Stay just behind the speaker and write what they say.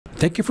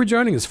Thank you for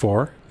joining us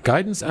for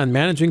Guidance on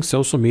Managing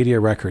Social Media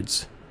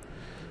Records.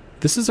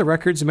 This is a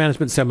records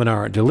management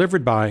seminar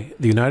delivered by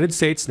the United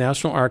States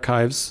National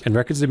Archives and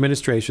Records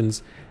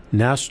Administration's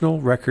National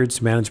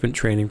Records Management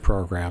Training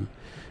Program.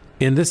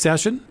 In this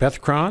session, Beth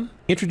Cron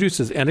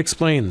introduces and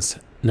explains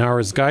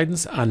NARA's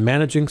guidance on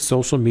managing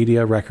social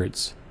media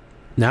records.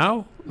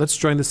 Now, let's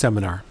join the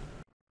seminar.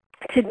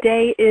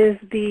 Today is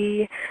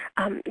the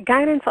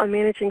Guidance on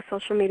Managing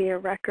Social Media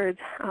Records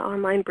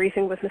online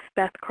briefing with Ms.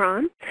 Beth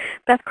Cron.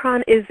 Beth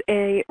Cron is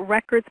a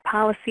records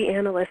policy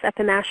analyst at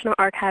the National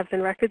Archives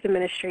and Records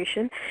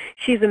Administration.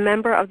 She's a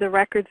member of the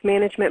Records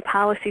Management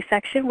Policy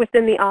section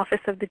within the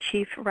Office of the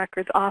Chief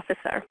Records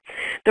Officer.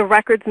 The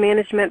Records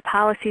Management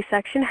Policy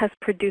section has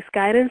produced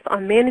guidance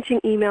on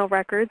managing email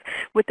records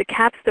with the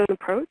capstone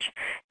approach,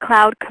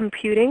 cloud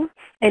computing,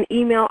 and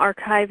email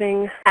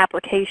archiving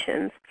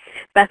applications.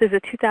 Beth is a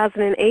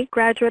 2008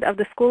 graduate of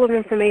the School of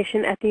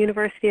Information at the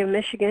University of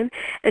Michigan,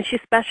 and she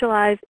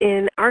specialized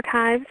in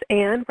archives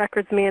and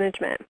records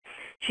management.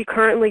 She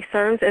currently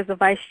serves as the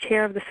Vice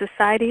Chair of the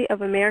Society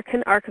of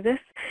American Archivists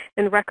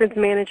and Records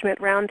Management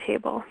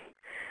Roundtable.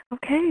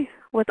 Okay,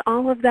 with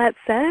all of that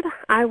said,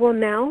 I will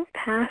now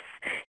pass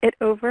it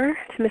over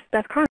to Ms.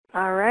 Beth Cron.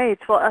 All right.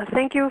 Well,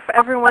 thank you for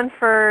everyone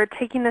for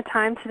taking the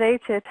time today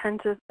to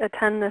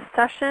attend this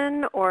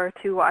session or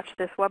to watch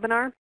this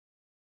webinar.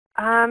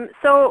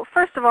 So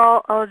first of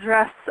all, I'll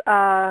address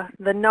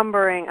the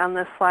numbering on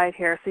this slide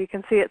here. So you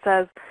can see it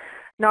says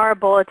NARA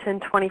Bulletin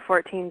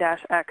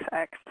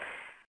 2014-XX.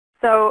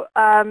 So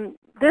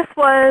this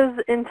was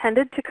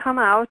intended to come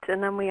out,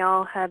 and then we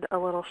all had a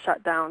little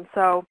shutdown.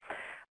 So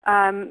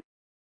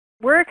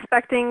we're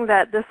expecting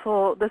that this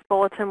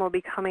bulletin will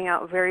be coming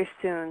out very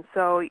soon.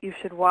 So you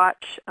should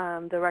watch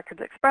the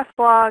Records Express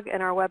blog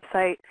and our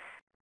website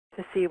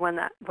to see when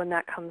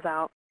that comes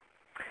out.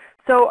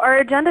 So our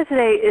agenda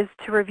today is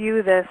to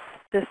review this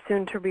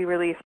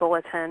soon-to-be-released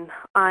bulletin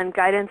on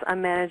guidance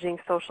on managing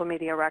social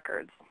media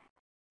records.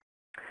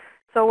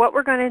 So what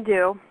we're going to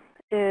do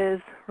is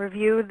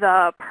review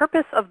the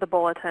purpose of the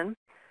bulletin,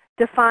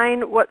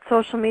 define what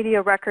social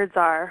media records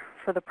are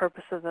for the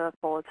purpose of the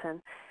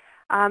bulletin.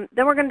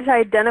 Then we're going to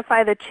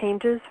identify the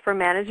changes for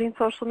managing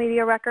social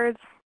media records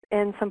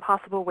and some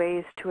possible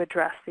ways to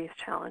address these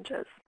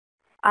challenges.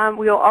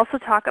 We will also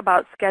talk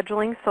about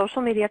scheduling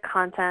social media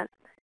content,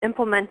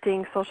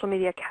 implementing social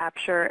media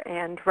capture,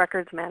 and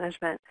records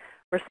management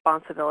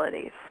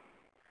responsibilities.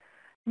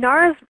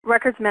 NARA's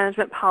Records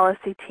Management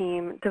Policy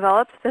team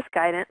develops this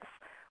guidance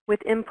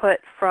with input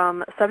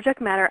from subject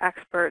matter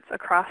experts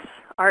across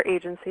our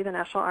agency, the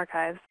National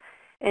Archives,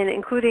 and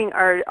including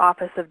our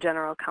Office of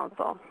General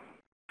Counsel.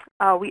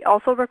 We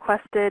also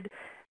requested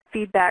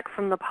feedback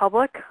from the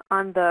public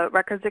on the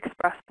Records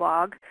Express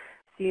blog,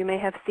 so you may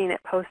have seen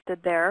it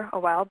posted there a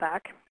while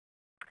back.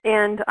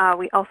 And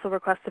we also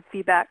requested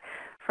feedback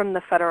from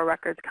the Federal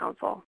Records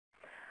Council.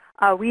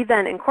 We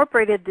then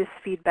incorporated this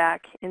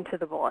feedback into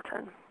the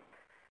bulletin.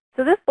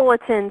 So this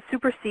bulletin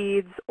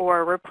supersedes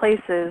or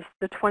replaces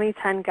the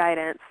 2010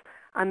 guidance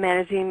on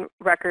managing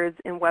records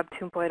in Web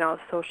 2.0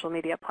 social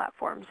media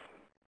platforms.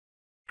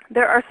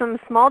 There are some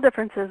small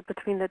differences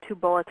between the two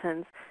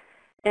bulletins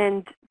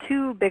and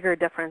two bigger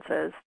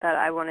differences that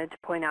I wanted to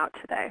point out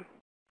today.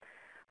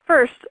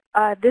 First,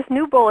 this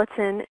new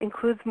bulletin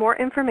includes more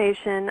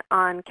information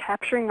on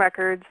capturing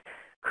records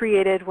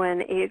created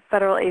when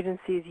federal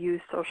agencies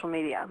use social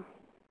media.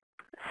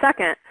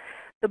 Second,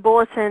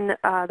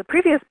 the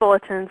previous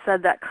bulletin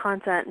said that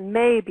content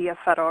may be a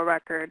federal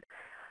record.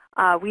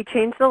 We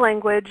changed the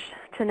language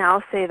to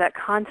now say that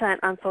content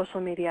on social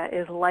media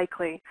is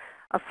likely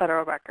a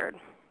federal record.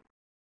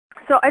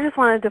 So I just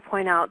wanted to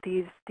point out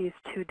these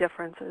two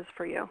differences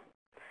for you.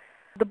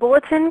 The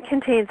bulletin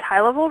contains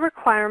high-level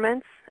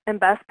requirements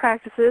and best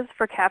practices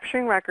for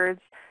capturing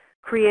records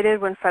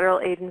created when federal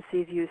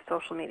agencies use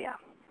social media.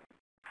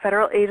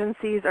 Federal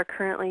agencies are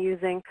currently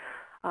using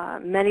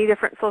many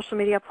different social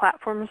media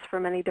platforms for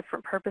many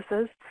different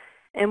purposes,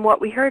 and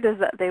what we heard is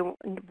that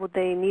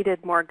they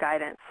needed more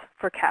guidance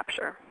for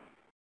capture.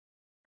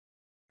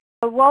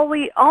 While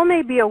we all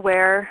may be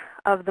aware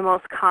of the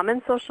most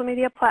common social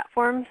media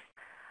platforms,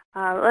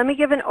 let me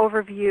give an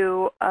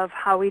overview of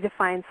how we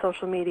define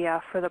social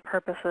media for the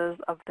purposes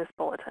of this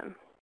bulletin.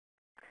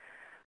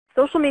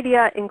 Social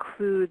media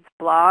includes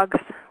blogs,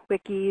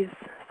 wikis,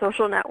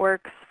 social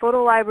networks,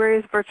 photo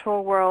libraries,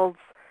 virtual worlds,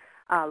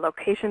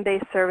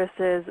 location-based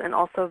services, and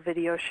also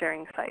video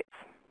sharing sites.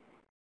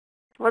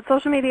 What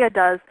social media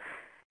does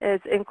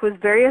is includes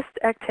various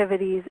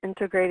activities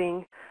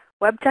integrating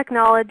web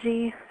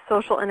technology,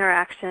 social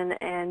interaction,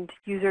 and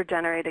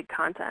user-generated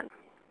content.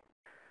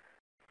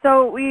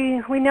 So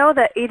we know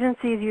that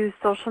agencies use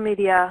social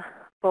media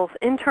both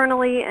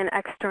internally and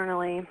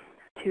externally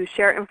to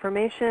share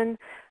information,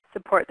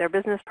 support their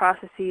business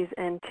processes,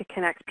 and to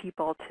connect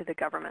people to the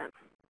government.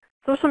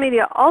 Social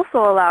media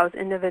also allows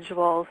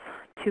individuals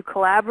to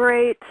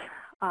collaborate,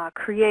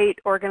 create,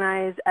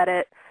 organize,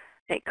 edit,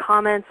 make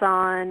comments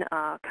on,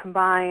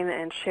 combine,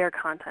 and share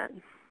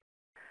content.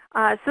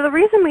 So the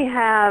reason we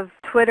have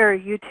Twitter,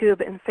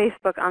 YouTube, and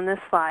Facebook on this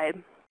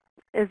slide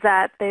is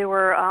that they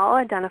were all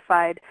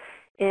identified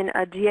in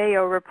a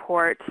GAO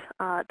report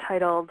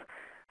titled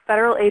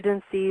Federal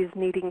Agencies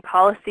Needing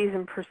Policies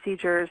and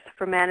Procedures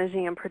for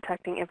Managing and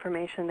Protecting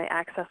Information They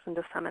Access and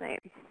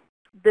Disseminate.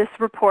 This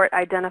report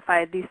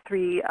identified these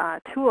three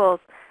tools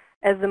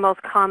as the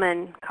most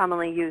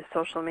commonly used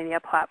social media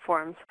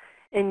platforms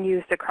and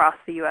used across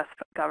the U.S.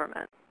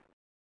 government.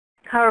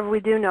 However, we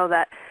do know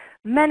that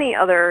many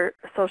other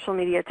social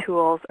media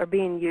tools are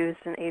being used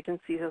in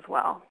agencies as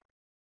well.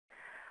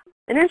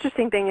 An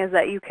interesting thing is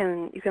that you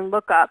can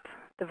look up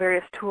the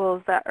various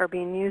tools that are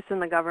being used in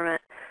the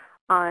government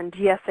on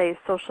GSA's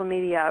social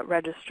media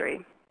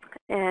registry.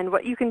 And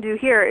what you can do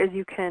here is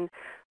you can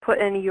put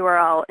in a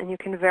URL and you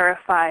can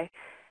verify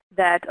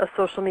that a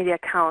social media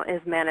account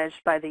is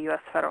managed by the U.S.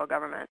 federal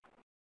government.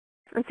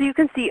 And so you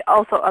can see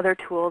also other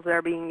tools that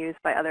are being used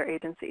by other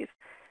agencies.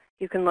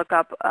 You can look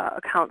up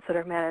accounts that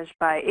are managed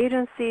by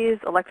agencies,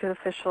 elected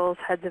officials,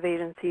 heads of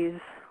agencies,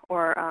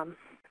 or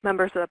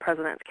members of the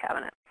President's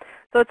cabinet.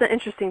 So it's an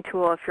interesting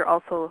tool if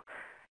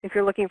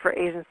you're looking for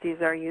agencies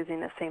that are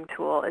using the same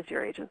tool as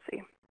your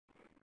agency.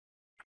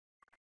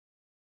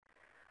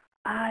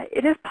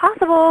 It is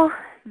possible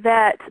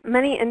that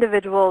many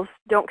individuals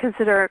don't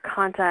consider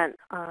content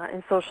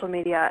in social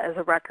media as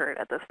a record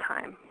at this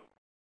time.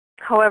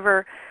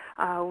 However,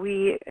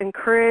 we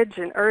encourage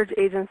and urge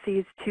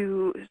agencies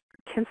to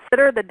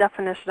consider the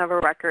definition of a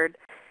record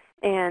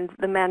and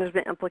the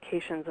management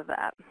implications of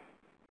that.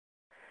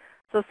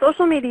 So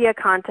social media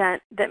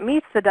content that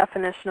meets the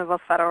definition of a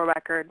federal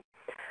record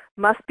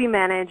must be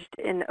managed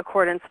in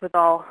accordance with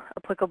all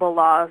applicable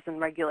laws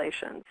and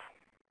regulations.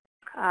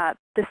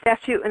 The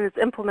statute and its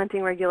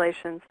implementing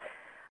regulations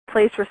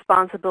place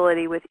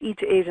responsibility with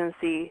each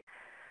agency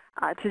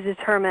to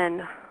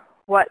determine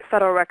what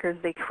federal records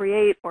they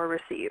create or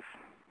receive.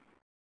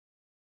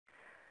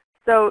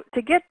 So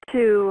to get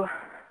to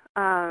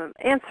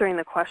answering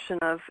the question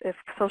of if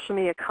social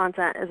media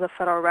content is a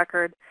federal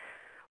record,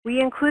 we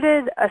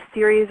included a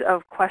series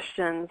of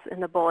questions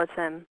in the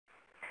bulletin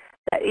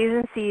that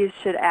agencies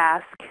should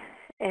ask,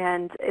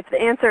 and if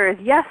the answer is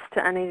yes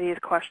to any of these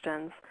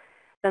questions,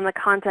 then the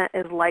content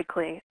is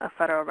likely a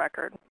federal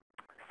record.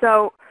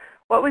 So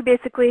what we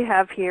basically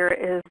have here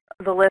is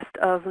the list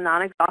of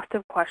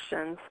non-exhaustive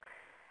questions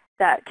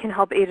that can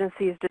help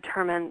agencies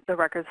determine the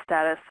record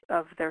status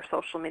of their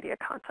social media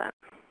content.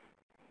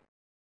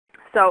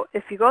 So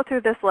if you go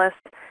through this list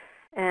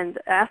and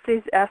ask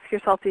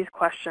yourself these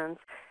questions,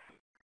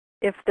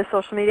 if the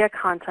social media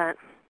content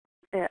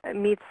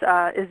meets,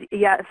 if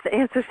the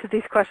answers to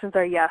these questions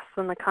are yes,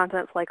 then the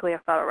content is likely a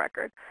federal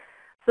record.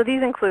 So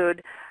these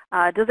include,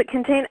 does it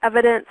contain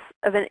evidence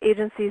of an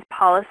agency's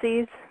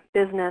policies,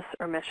 business,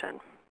 or mission?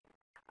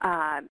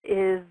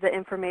 Is the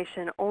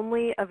information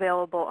only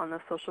available on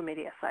the social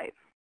media site?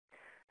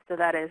 So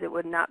that is, it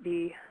would not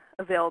be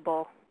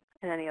available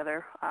in any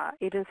other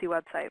agency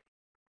website.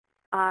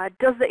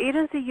 Does the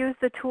agency use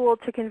the tool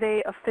to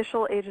convey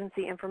official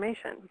agency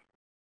information?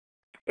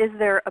 Is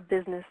there a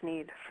business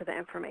need for the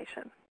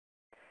information?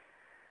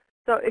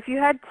 So if you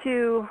had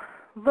to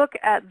look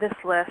at this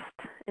list,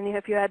 and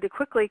if you had to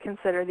quickly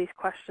consider these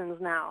questions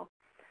now,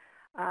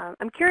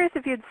 I'm curious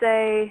if you'd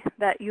say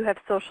that you have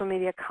social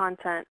media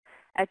content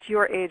at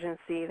your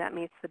agency that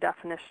meets the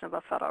definition of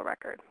a federal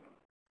record.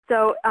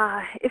 So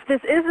if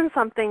this isn't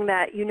something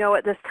that you know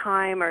at this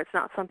time, or it's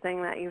not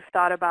something that you've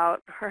thought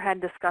about or had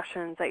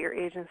discussions at your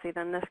agency,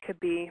 then this could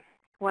be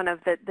one of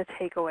the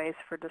takeaways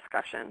for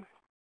discussion.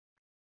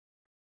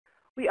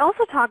 We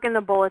also talk in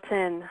the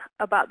bulletin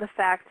about the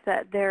fact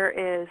that there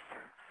is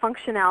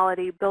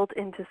functionality built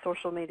into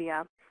social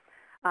media,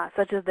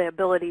 such as the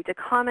ability to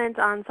comment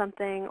on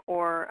something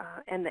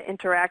and the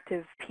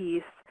interactive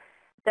piece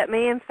that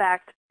may in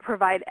fact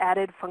provide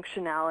added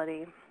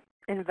functionality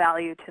and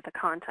value to the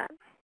content.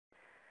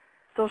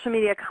 Social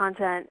media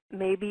content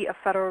may be a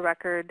federal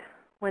record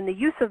when the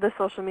use of the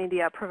social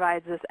media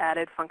provides this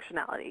added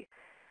functionality.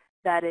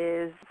 That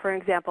is, for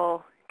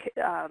example,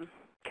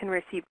 can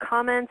receive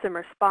comments and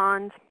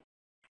respond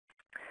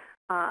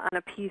on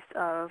a piece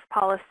of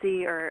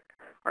policy or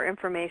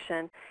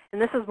information.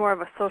 And this is more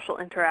of a social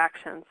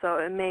interaction, so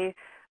it may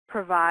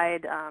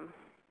provide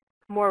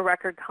more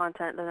record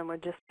content than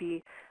would just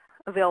be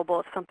available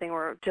if something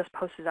were just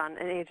posted on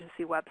an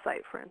agency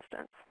website, for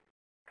instance.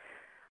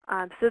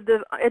 So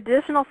the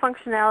additional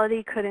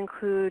functionality could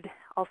include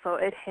also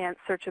enhanced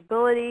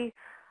searchability,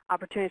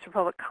 opportunities for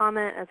public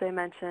comment, as I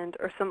mentioned,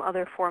 or some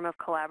other form of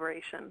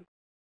collaboration.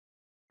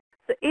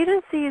 So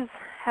agencies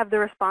have the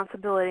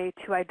responsibility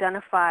to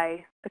identify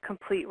the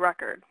complete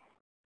record.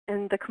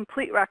 And the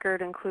complete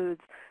record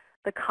includes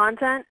the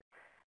content,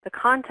 the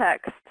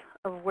context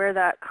of where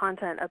that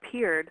content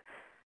appeared,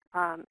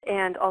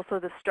 and also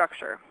the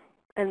structure,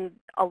 and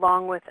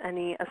along with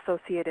any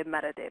associated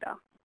metadata.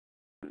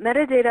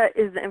 Metadata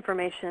is the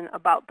information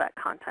about that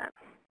content.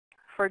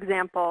 For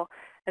example,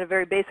 at a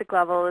very basic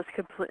level, this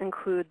could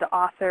include the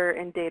author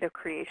and date of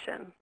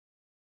creation.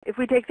 If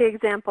we take the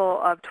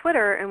example of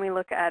Twitter and we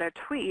look at a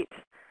tweet,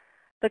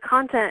 the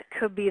content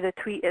could be the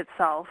tweet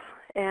itself.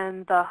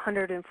 and the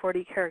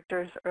 140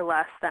 characters or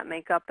less that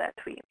make up that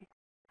tweet.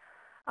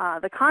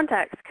 The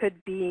context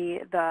could be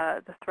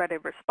the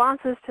threaded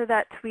responses to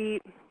that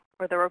tweet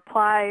or the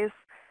replies,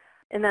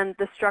 and then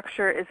the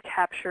structure is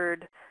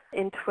captured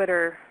in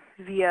Twitter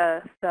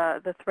via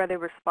the threaded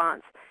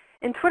response.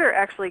 And Twitter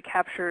actually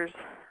captures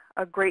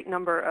a great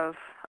number of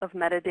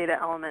metadata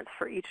elements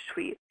for each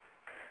tweet.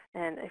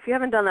 And if you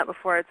haven't done that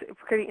before, it's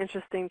pretty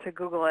interesting to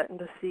Google it and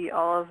to see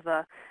all of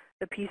the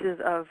pieces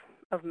of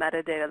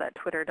metadata that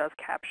Twitter does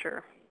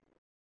capture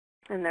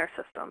in their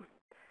system.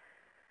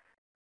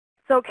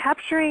 So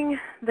capturing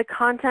the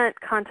content,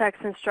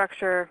 context, and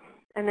structure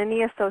and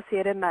any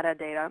associated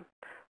metadata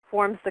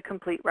forms the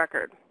complete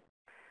record.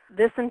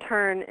 This in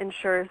turn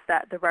ensures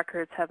that the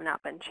records have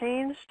not been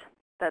changed,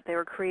 that they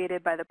were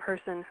created by the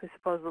person who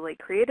supposedly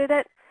created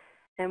it,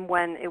 and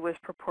when it was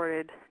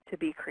purported to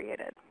be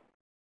created.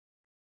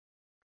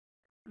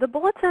 The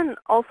bulletin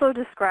also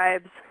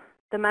describes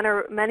the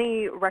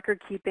many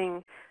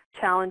record-keeping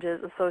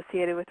challenges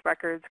associated with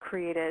records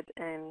created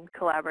in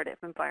collaborative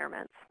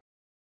environments.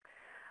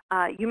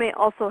 You may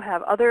also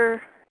have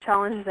other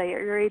challenges at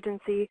your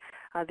agency.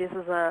 This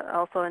is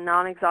also a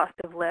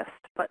non-exhaustive list,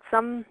 but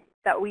some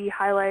that we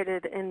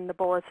highlighted in the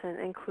bulletin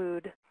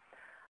include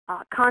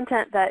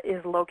content that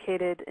is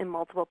located in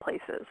multiple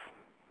places.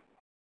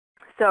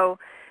 So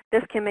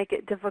this can make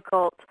it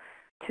difficult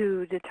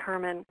to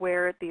determine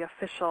where the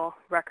official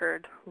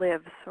record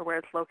lives or where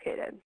it's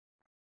located.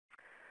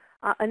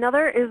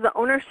 Another is the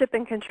ownership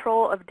and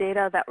control of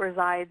data that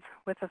resides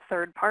with a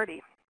third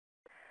party.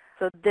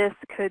 So this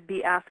could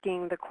be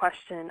asking the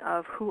question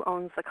of who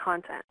owns the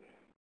content.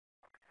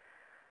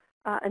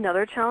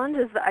 Another challenge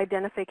is the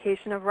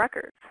identification of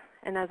records.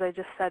 And as I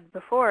just said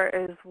before,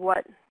 is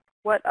what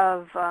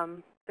of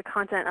the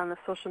content on the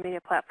social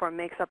media platform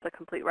makes up the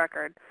complete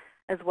record,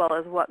 as well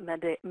as what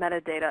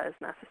metadata is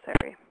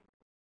necessary.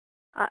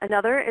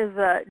 Another is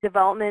the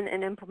development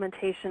and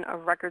implementation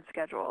of record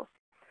schedules.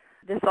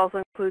 This also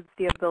includes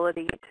the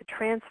ability to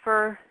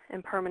transfer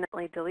and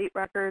permanently delete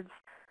records,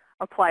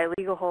 apply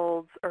legal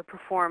holds, or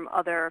perform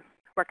other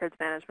records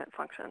management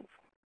functions.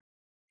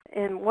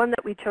 And one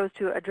that we chose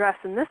to address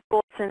in this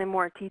bulletin in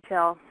more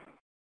detail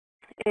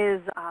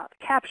is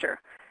capture.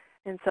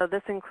 And so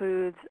this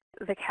includes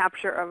the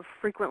capture of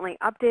frequently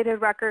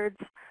updated records.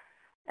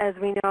 As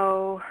we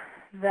know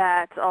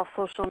that all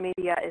social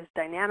media is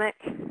dynamic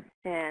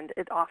and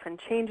it often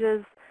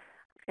changes,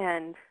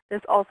 and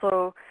this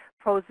also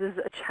poses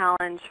a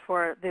challenge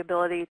for the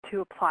ability to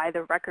apply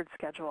the record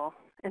schedule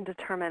and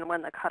determine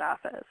when the cutoff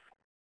is.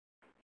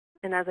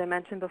 And as I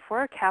mentioned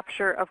before,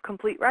 capture of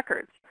complete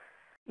records,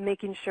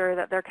 making sure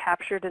that they're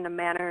captured in a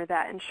manner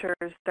that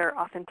ensures their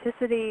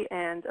authenticity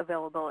and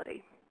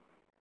availability.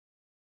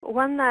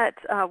 One that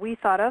we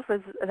thought of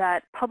was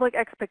that public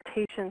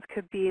expectations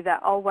could be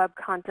that all web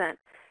content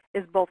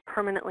is both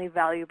permanently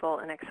valuable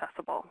and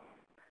accessible.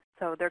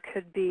 So there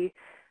could be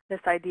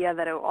this idea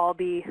that it will all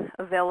be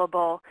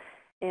available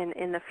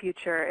in the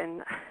future.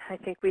 And I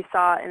think we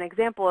saw an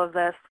example of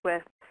this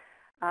with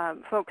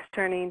folks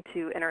turning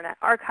to Internet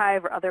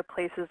Archive or other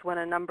places when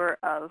a number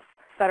of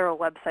federal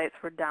websites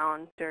were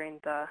down during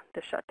the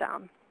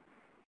shutdown.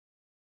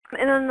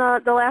 And then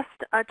the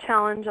last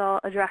challenge I'll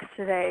address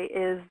today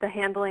is the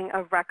handling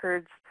of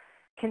records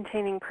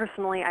containing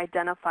personally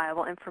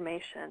identifiable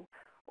information,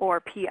 or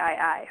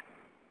PII.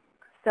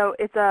 So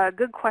it's a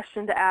good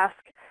question to ask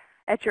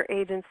at your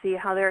agency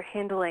how they're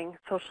handling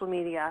social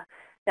media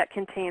that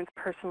contains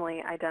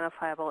personally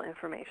identifiable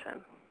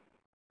information.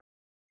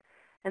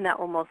 And that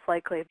will most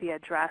likely be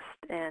addressed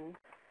in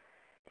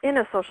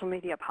a social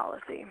media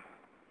policy.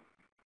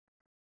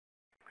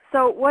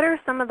 So what are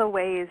some of the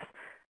ways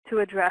to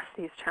address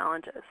these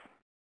challenges?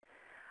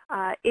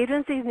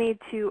 Agencies need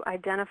to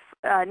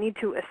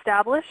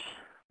establish,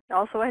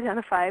 also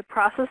identify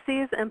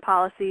processes and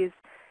policies,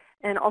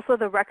 and also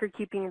the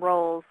record-keeping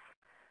roles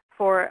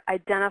for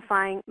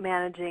identifying,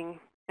 managing,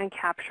 and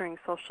capturing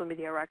social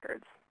media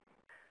records.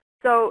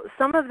 So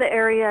some of the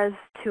areas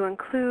to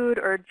include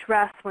or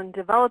address when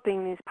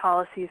developing these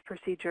policies,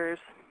 procedures,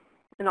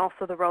 and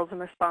also the roles and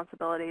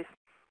responsibilities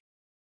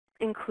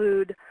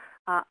include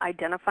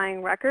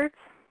identifying records,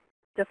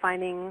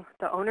 defining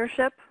the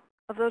ownership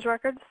of those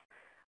records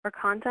or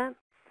content,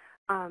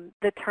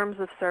 the terms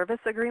of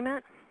service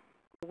agreement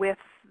with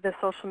the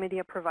social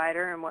media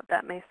provider and what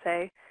that may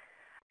say,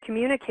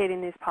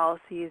 communicating these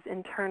policies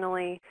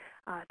internally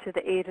to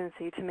the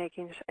agency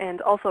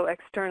and also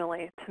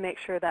externally to make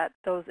sure that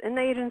those in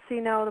the agency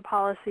know the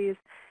policies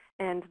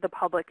and the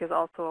public is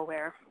also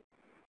aware.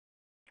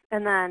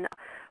 And then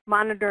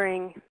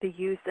monitoring the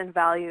use and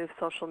value of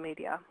social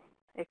media.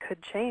 It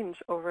could change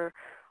over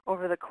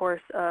the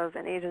course of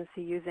an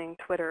agency using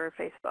Twitter or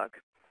Facebook.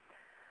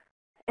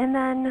 And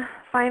then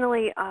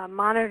finally,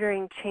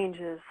 monitoring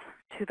changes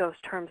to those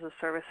terms of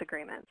service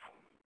agreements.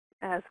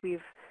 As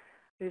we've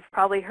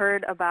probably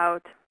heard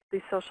about,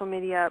 these social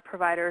media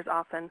providers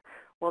often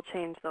will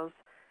change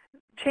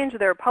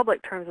their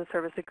public terms of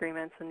service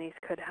agreements, and these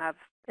could have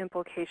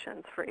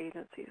implications for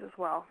agencies as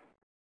well.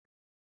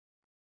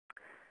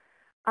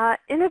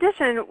 In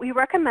addition, we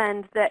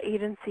recommend that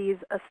agencies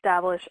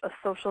establish a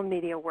social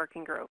media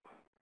working group.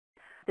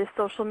 This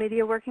social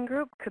media working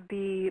group could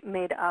be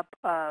made up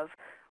of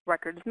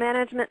records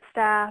management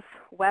staff,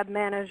 web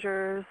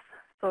managers,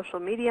 social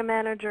media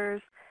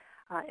managers,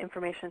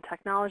 information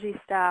technology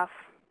staff,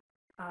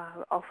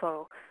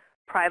 also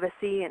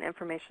privacy and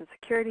information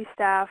security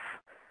staff.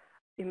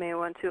 You may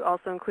want to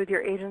also include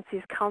your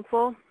agency's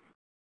counsel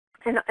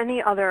and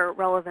any other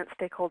relevant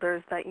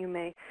stakeholders that you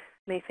may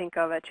think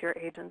of at your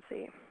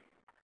agency.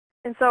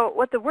 And so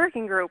what the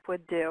working group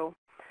would do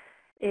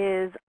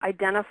is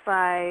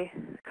identify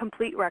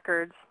complete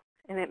records,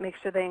 and it makes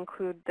sure they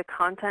include the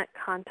content,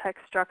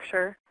 context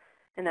structure,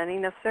 and any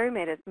necessary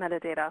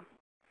metadata.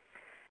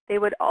 They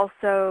would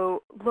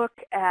also look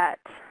at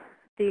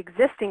the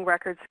existing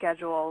record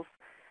schedules,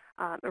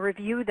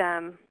 review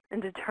them,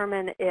 and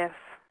determine if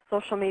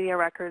social media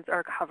records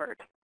are covered.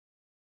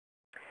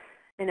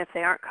 And if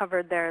they aren't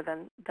covered there,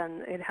 then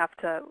you'd have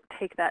to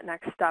take that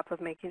next step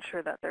of making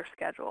sure that they're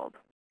scheduled.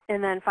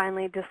 And then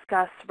finally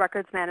discuss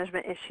records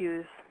management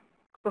issues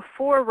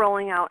before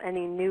rolling out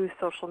any new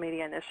social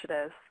media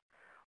initiatives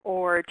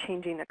or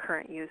changing the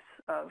current use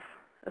of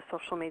a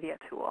social media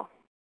tool.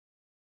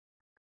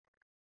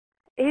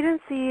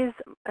 Agencies,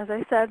 as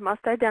I said,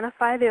 must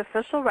identify the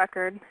official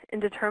record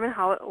and determine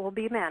how it will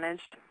be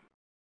managed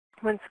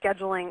when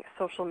scheduling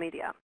social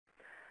media.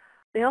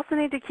 They also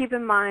need to keep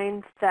in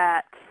mind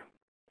that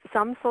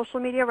some social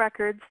media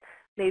records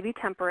may be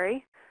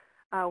temporary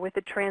with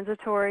a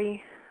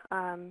transitory,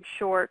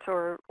 short,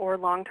 or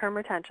long-term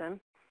retention.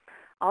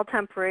 All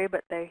temporary,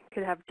 but they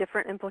could have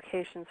different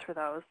implications for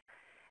those.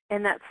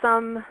 And that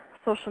some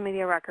social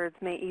media records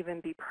may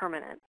even be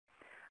permanent.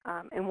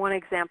 And one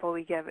example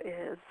we give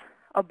is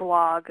a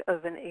blog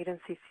of an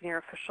agency senior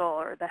official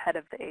or the head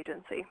of the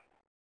agency.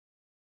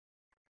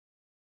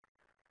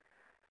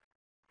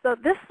 So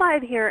this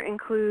slide here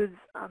includes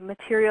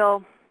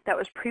material that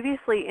was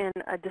previously in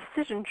a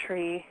decision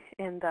tree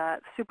in the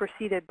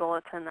superseded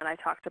bulletin that I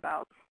talked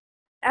about.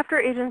 After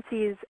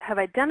agencies have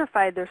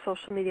identified their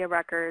social media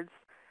records,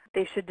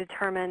 they should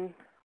determine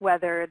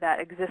whether that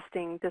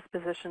existing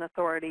disposition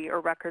authority or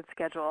record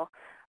schedule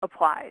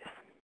applies.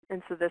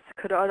 And so this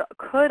could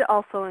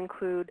also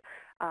include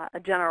a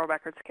general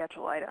record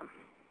schedule item.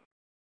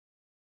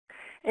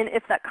 And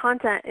if that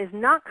content is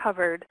not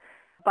covered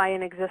by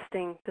an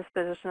existing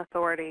disposition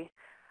authority,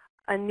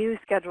 a new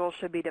schedule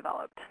should be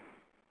developed.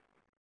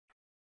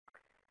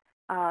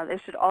 They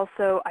should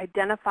also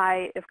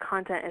identify if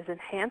content is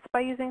enhanced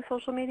by using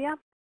social media.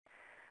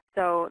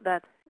 So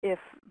that if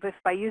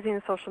by using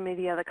the social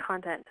media the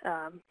content,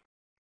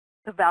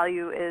 the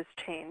value is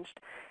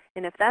changed.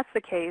 And if that's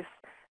the case,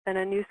 then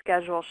a new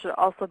schedule should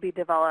also be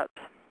developed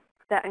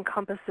that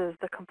encompasses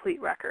the complete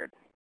record.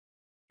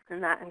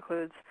 And that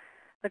includes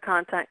the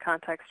content,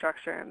 context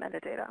structure, and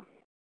metadata.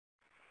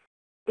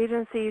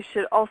 Agencies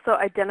should also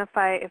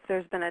identify if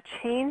there's been a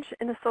change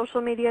in the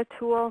social media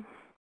tool,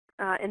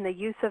 in the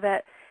use of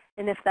it,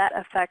 and if that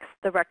affects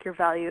the record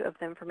value of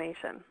the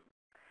information.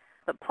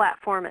 The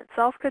platform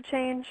itself could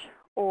change,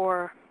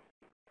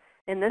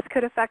 and this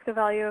could affect the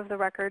value of the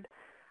record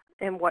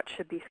and what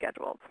should be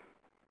scheduled.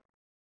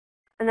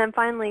 And then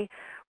finally,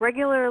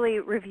 regularly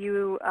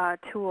review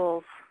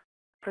tools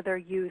for their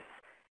use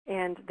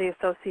and the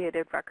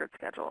associated record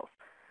schedules.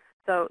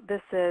 So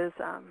this is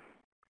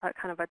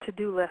kind of a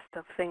to-do list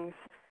of things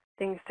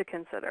to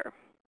consider.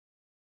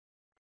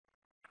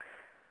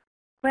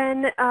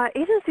 When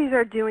agencies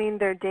are doing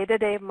their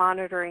day-to-day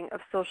monitoring of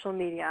social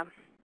media,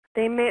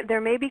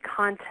 there may be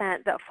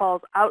content that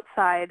falls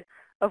outside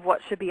of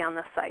what should be on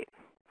the site,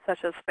 such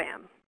as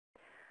spam.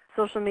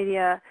 Social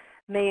media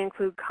may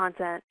include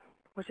content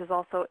which is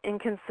also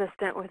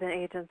inconsistent with an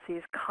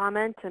agency's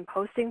comment and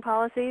posting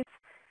policies,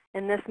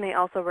 and this may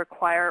also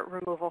require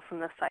removal from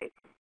the site.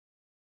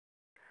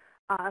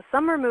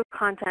 Some removed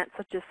content,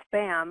 such as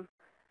spam,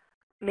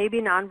 may be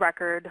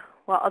non-record,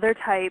 while other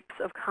types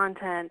of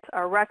content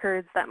are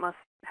records that must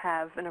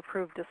have an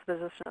approved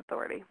disposition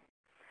authority.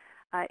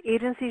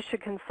 Agencies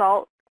should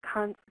consult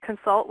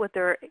with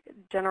their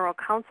general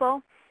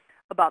counsel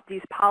about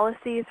these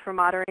policies for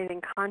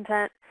moderating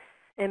content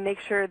and make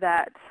sure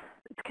that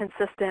it's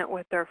consistent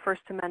with their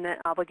First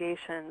Amendment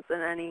obligations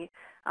and any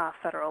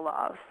federal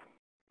laws.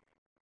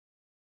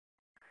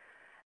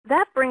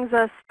 That brings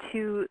us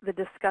to the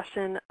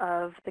discussion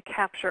of the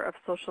capture of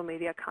social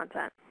media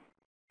content.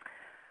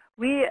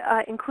 We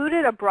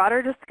included a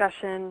broader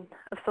discussion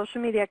of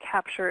social media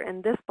capture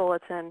in this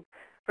bulletin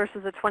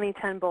versus a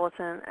 2010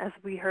 bulletin, as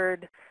we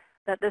heard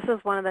that this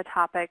is one of the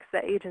topics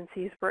that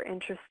agencies were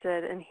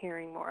interested in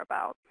hearing more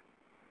about.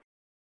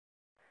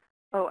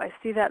 Oh, I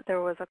see that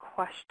there was a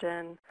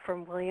question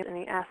from William, and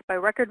he asked, by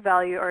record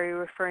value, are you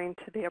referring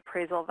to the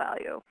appraisal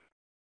value?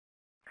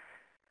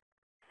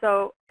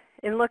 So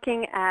in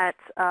looking at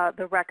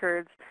the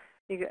records,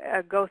 you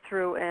go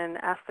through and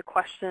ask the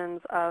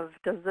questions of,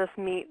 does this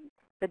meet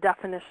the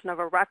definition of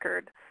a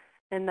record?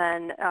 And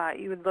then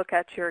you would look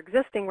at your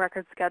existing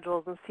record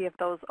schedules and see if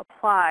those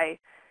apply.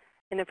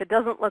 And if it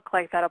doesn't look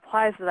like that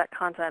applies to that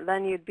content,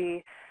 then you'd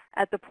be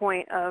at the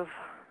point of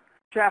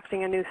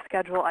drafting a new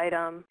schedule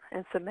item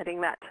and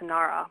submitting that to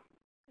NARA,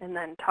 and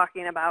then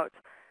talking about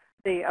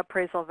the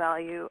appraisal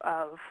value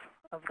of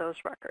those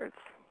records.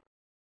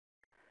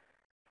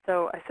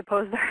 So I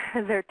suppose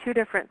they're two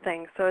different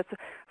things. So it's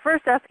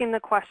first asking the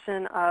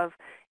question of,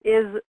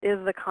 is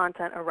the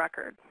content a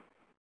record?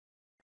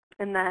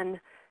 And then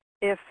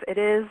if it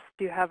is,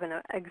 do you have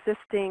an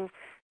existing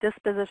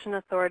disposition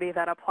authority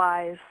that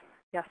applies,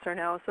 yes or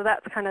no? So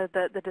that's kind of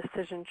the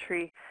decision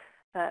tree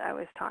that I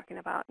was talking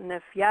about. And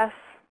if yes,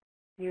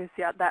 use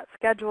that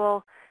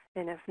schedule,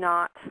 and if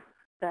not,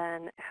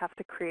 then have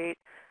to create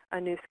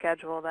a new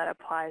schedule that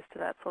applies to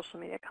that social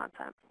media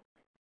content.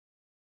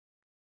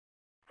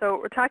 So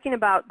we're talking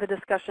about the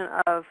discussion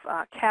of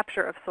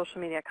capture of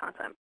social media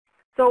content.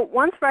 So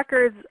once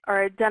records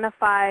are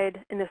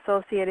identified and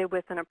associated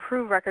with an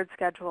approved record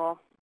schedule,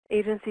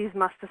 agencies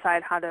must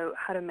decide how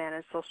to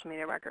manage social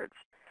media records.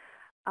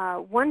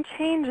 One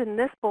change in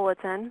this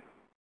bulletin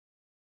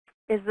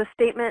is the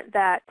statement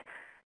that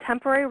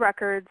temporary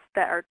records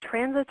that are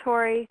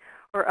transitory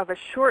or of a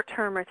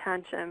short-term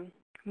retention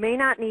may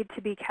not need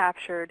to be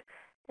captured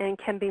and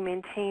can be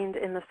maintained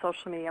in the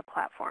social media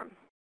platform.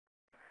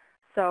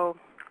 So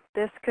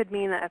this could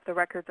mean that if the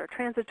records are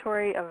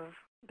transitory,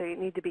 they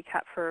need to be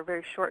kept for a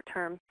very short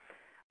term,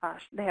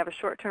 they have a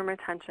short-term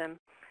retention.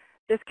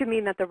 This could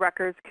mean that the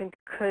records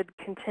could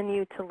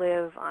continue to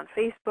live on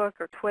Facebook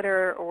or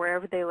Twitter or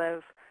wherever they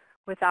live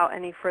without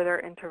any further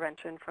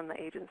intervention from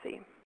the agency.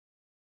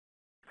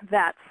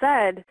 That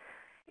said,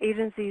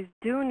 agencies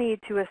do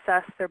need to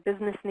assess their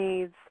business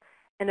needs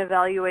and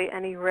evaluate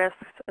any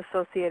risks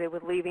associated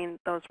with leaving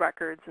those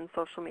records in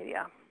social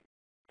media.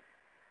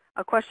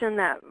 A question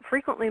that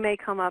frequently may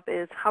come up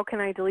is, how can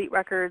I delete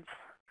records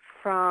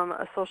from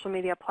a social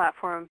media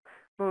platform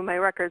when my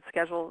record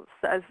schedule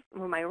says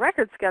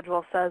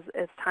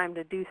it's time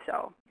to do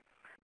so?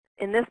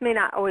 And this may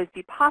not always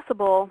be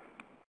possible,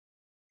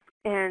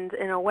 and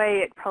in a way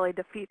it probably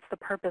defeats the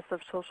purpose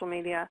of social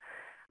media.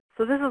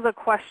 So this is a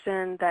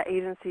question that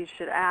agencies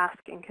should ask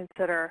and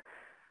consider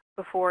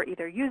before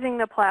either using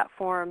the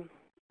platform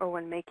or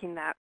when making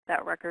that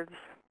records,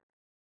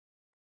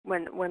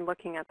 when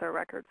looking at their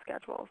record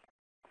schedules.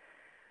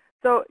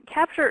 So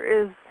capture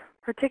is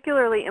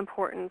particularly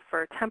important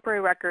for temporary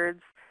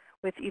records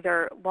with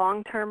either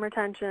long-term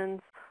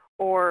retentions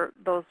or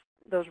those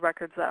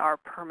records that are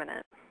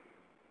permanent.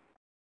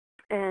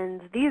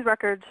 And these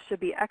records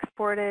should be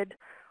exported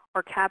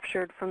or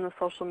captured from the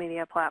social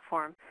media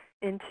platform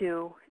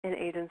into an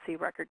agency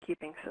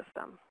record-keeping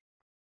system.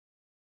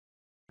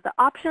 The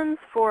options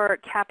for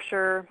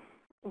capture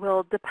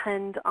will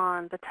depend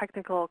on the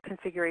technical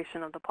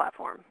configuration of the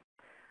platform.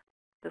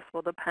 This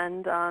will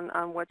depend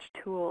on which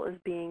tool is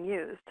being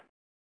used.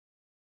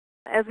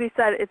 As we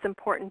said, it's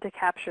important to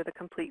capture the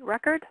complete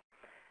record,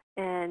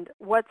 and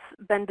what's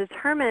been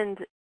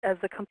determined as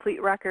the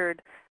complete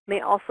record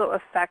may also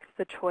affect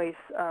the choice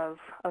of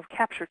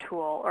capture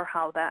tool or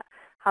how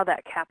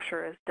that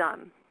capture is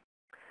done.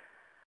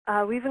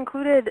 We've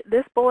included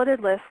this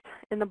bulleted list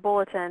in the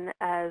bulletin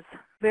as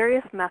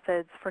various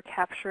methods for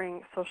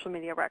capturing social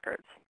media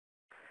records.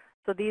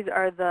 So these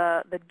are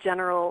the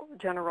general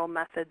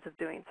methods of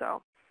doing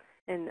so,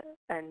 and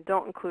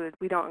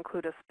we don't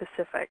include a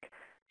specific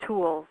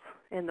tools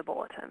in the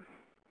bulletin.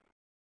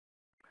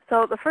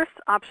 So the first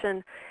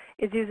option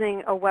is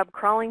using a web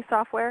crawling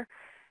software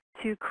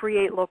to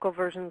create local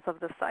versions of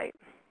the site.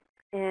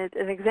 And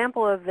an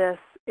example of this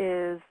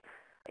is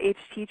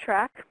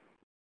HTTrack,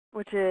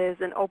 which is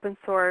an open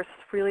source,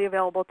 freely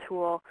available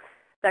tool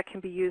that can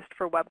be used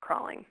for web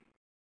crawling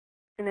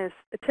and is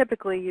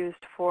typically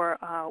used for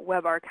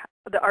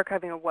the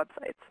archiving of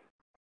websites.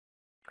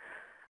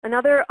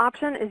 Another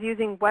option is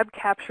using web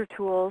capture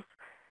tools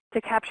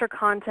to capture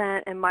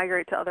content and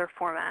migrate to other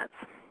formats.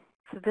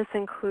 So this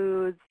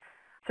includes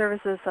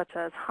services such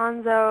as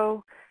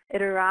Hanzo,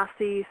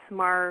 Iterasi,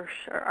 Smarsh,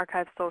 or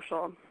Archive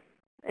Social.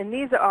 And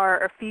these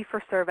are a fee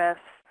for service,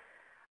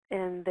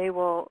 and they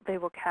will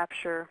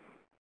capture,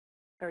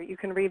 or you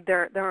can read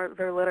their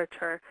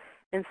literature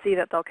and see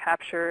that they'll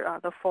capture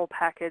the full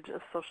package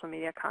of social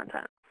media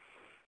content.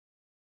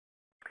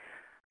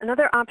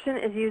 Another option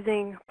is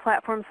using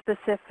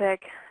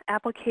platform-specific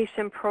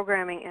application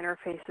programming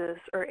interfaces,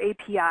 or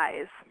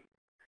APIs,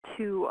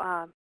 to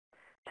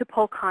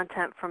pull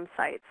content from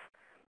sites.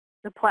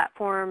 The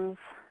platforms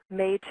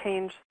may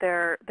change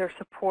their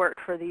support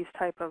for these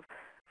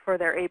for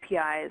their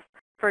APIs.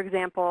 For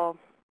example,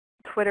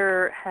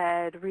 Twitter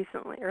had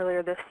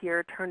earlier this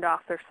year, turned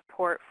off their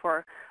support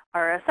for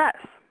RSS,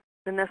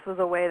 and this was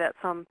a way that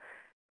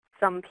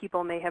some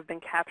people may have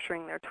been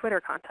capturing their Twitter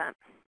content.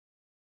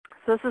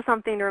 So this is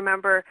something to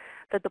remember,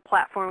 that the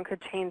platform could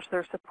change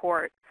their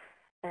support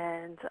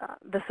and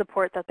the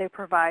support that they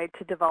provide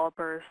to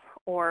developers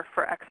or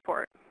for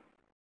export.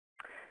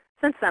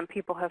 Since then,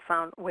 people have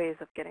found ways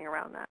of getting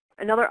around that.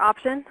 Another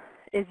option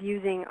is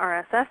using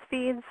RSS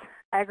feeds,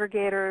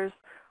 aggregators,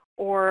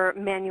 or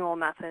manual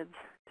methods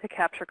to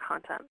capture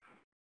content.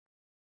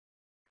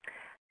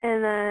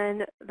 And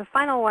then the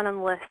final one on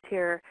the list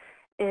here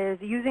is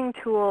using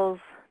tools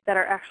that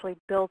are actually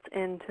built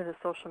into the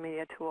social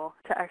media tool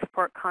to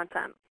export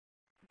content.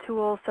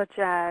 Tools such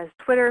as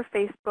Twitter,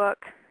 Facebook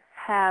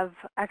have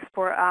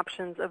export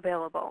options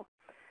available.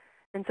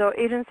 And so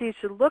agencies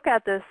should look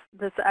at this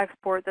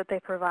export that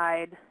they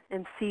provide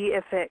and see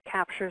if it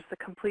captures the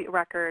complete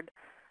record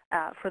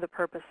for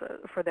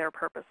their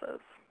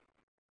purposes.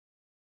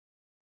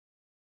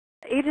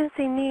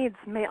 Agency needs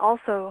may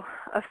also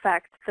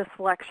affect the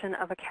selection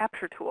of a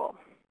capture tool.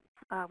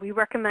 We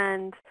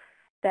recommend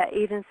that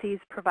agencies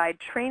provide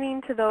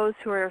training to those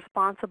who are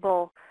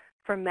responsible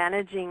for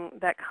managing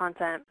that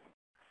content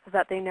so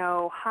that they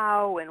know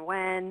how and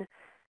when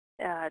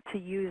to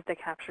use the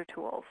capture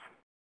tools.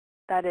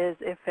 That is,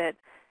 if it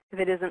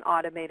isn't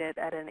automated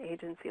at an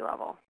agency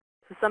level.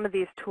 So some of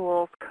these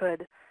tools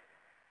could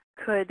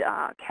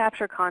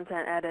capture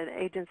content at an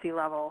agency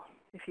level.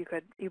 If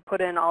you put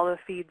in all the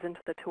feeds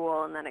into the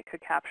tool and then it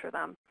could capture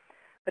them.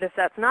 But if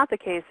that's not the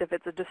case, if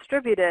it's a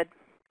distributed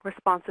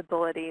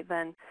responsibility,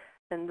 then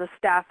the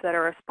staff that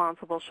are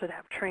responsible should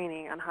have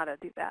training on how to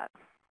do that.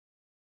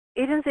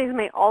 Agencies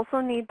may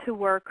also need to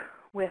work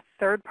with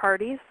third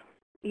parties,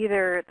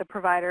 either the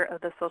provider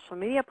of the social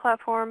media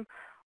platform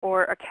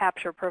or a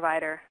capture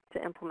provider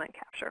to implement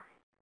capture.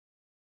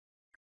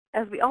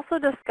 As we also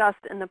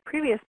discussed in the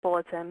previous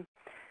bulletin,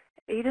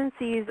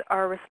 agencies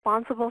are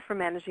responsible for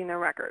managing their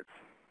records.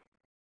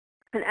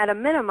 And at a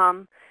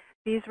minimum,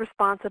 these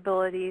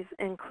responsibilities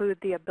include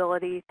the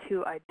ability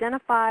to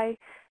identify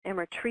and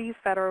retrieve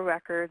federal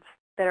records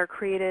that are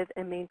created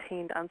and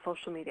maintained on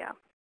social media.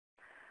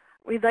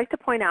 We'd like to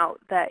point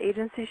out that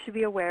agencies should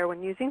be aware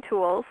when using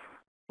tools,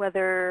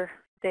 whether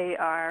they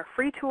are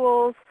free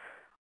tools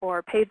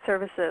or paid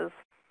services,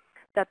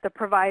 that the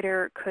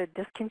provider could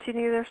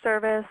discontinue their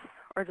service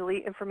or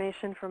delete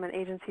information from an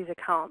agency's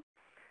account.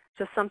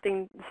 Just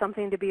something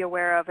to be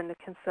aware of and to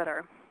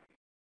consider.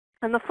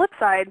 On the flip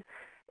side,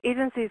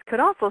 agencies could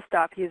also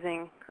stop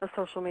using a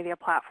social media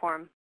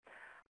platform.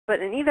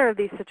 But in either of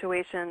these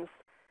situations,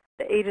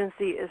 the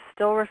agency is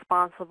still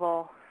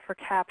responsible for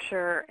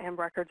capture and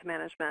records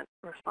management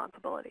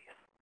responsibilities.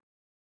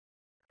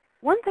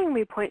 One thing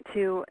we point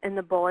to in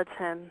the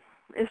bulletin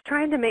is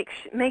trying to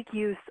make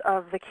use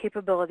of the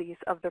capabilities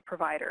of the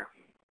provider.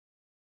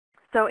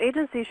 So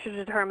agencies should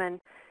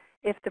determine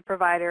if the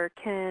provider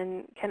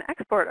can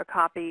export a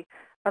copy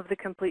of the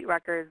complete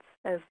records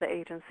as the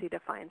agency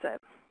defines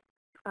it.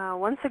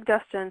 One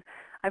suggestion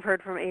I've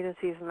heard from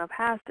agencies in the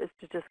past is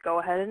to just go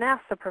ahead and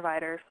ask the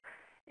providers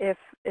if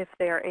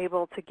they are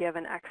able to give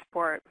an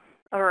export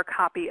or a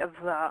copy of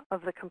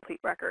the complete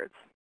records.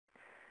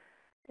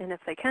 And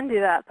if they can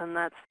do that, then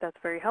that's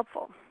very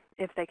helpful.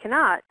 If they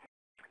cannot,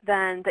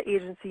 then the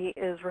agency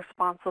is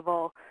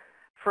responsible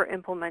for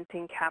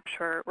implementing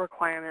capture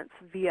requirements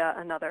via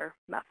another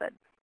method.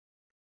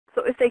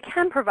 So if they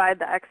can provide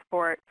the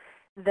export,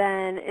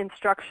 then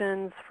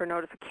instructions for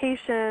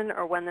notification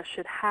or when this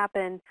should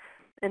happen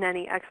and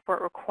any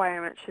export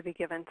requirements should be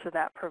given to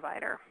that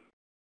provider.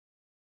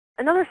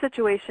 Another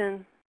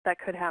situation that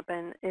could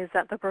happen is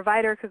that the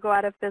provider could go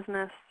out of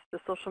business, the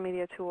social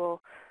media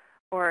tool,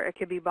 or it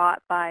could be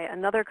bought by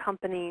another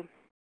company,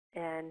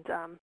 and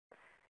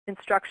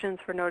instructions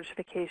for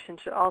notification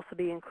should also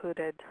be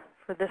included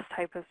for this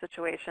type of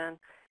situation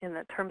in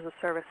the terms of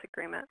service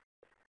agreement,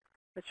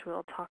 which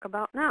we'll talk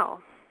about now.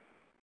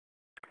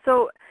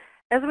 So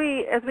as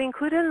we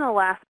included in the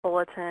last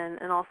bulletin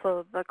and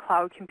also the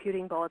cloud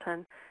computing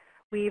bulletin,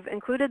 we've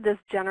included this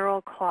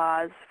general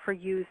clause for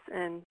use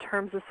in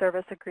terms of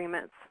service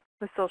agreements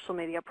with social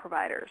media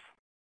providers.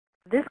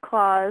 This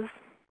clause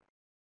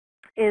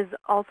is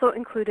also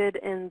included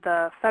in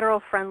the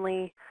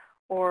federal-friendly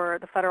or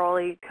the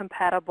federally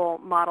compatible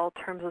model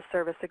terms of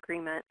service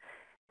agreement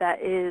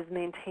that is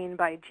maintained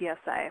by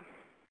GSA.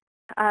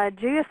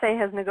 GSA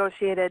has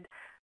negotiated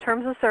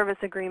terms of service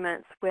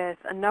agreements with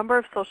a number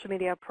of social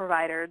media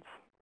providers,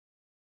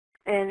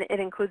 and it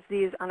includes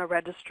these on a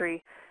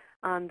registry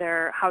on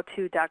their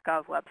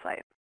howto.gov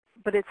website.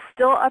 But it's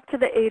still up to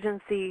the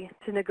agency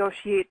to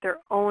negotiate their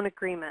own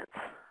agreements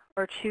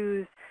or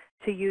choose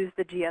to use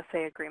the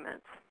GSA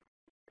agreements.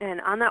 And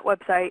on that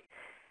website,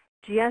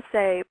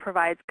 GSA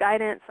provides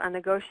guidance on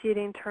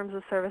negotiating terms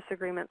of service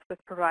agreements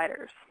with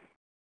providers.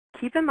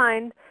 Keep in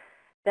mind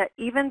that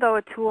even though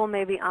a tool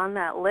may be on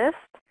that list,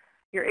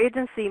 your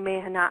agency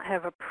may not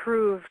have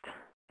approved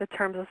the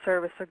terms of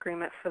service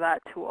agreement for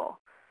that tool.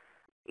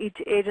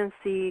 Each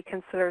agency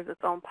considers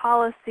its own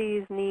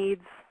policies,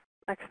 needs,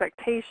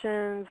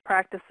 expectations,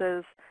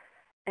 practices,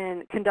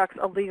 and conducts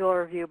a legal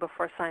review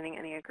before signing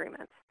any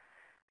agreements.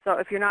 So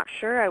if you're not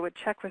sure, I would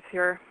check with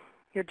your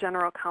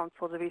general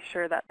counsel to be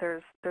sure that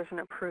there's an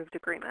approved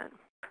agreement,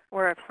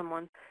 or if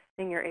someone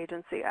in your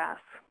agency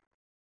asks.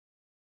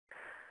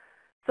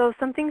 So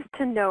some things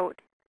to note: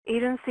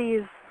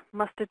 agencies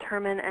must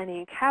determine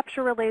any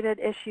capture-related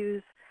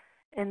issues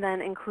and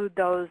then include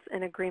those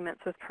in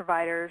agreements with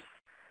providers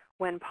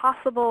when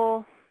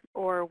possible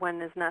or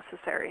when is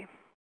necessary.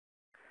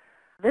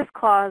 This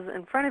clause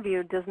in front of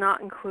you does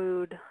not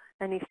include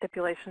any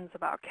stipulations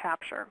about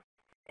capture.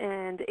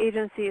 and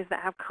agencies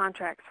that have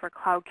contracts for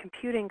cloud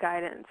computing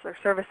guidance or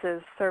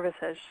services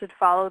should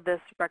follow this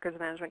records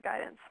management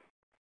guidance.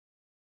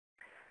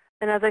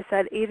 And as I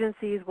said,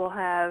 agencies will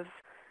have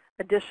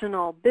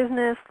additional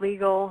business,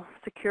 legal,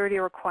 security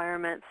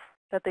requirements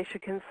that they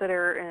should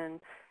consider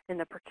in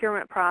the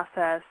procurement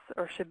process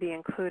or should be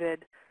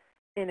included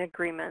in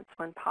agreements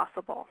when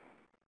possible.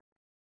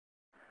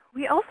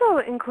 We also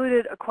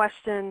included a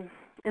question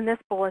in this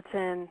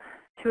bulletin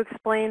to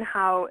explain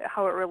how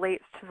it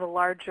relates to the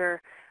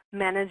larger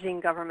Managing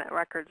Government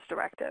Records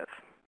Directive.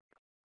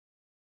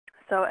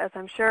 So as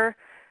I'm sure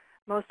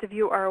most of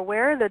you are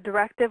aware, the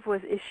directive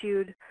was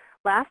issued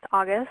last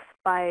August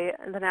by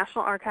the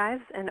National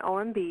Archives and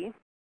OMB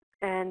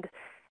and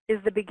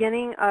is the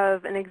beginning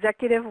of an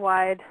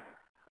executive-wide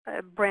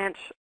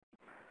branch-wide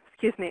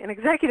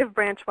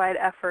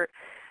effort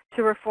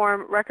to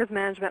reform records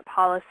management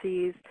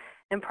policies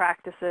and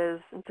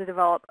practices and to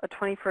develop a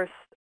 21st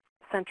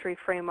century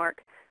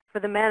framework for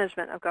the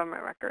management of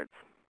government records.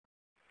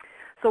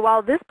 So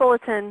while this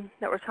bulletin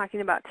that we're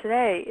talking about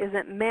today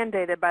isn't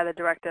mandated by the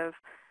directive,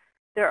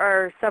 there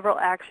are several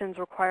actions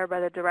required by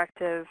the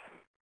directive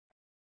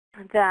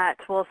that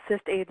will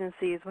assist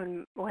agencies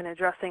when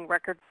addressing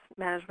records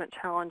management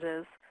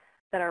challenges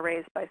that are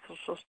raised by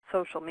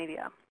social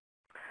media.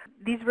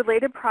 These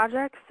related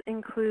projects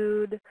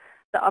include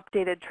the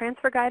updated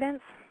transfer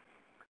guidance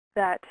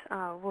that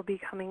will be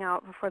coming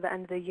out before the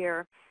end of the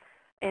year,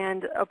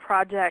 and a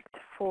project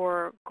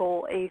for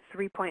Goal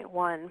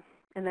A3.1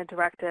 in the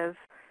directive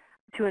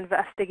to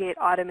investigate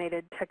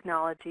automated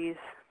technologies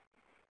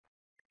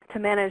to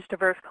manage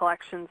diverse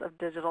collections of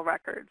digital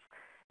records.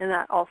 And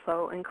that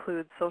also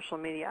includes social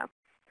media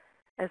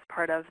as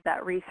part of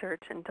that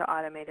research into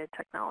automated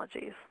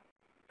technologies.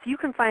 So you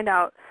can find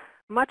out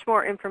much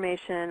more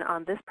information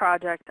on this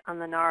project on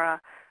the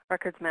NARA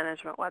Records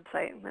Management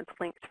website. It's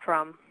linked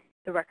from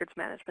the Records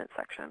Management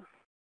section.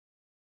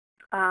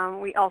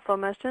 We also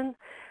mentioned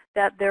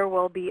that there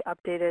will be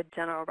updated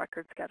general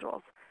record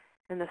schedules,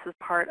 and this is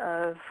part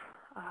of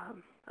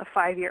a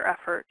 5-year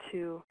effort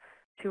to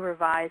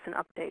revise and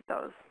update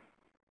those.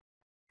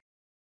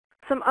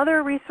 Some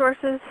other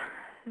resources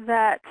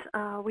that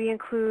we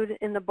include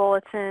in the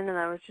bulletin and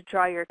I would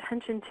draw your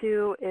attention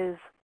to is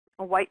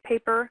a white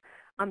paper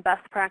on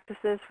best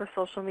practices for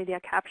social media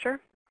capture.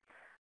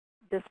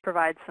 This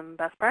provides some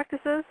best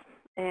practices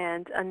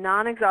and a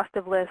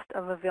non-exhaustive list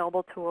of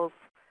available tools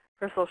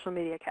for social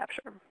media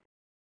capture.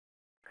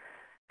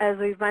 As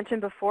we've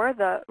mentioned before,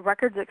 the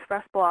Records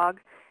Express blog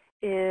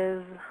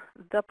is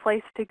the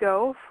place to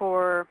go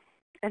for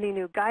any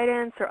new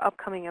guidance or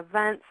upcoming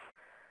events.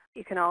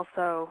 You can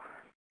also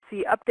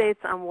see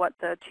updates on what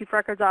the Chief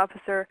Records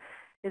Officer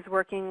is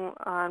working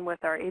on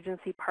with our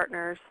agency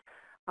partners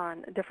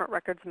on different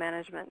records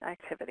management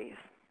activities.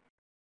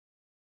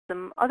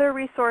 Some other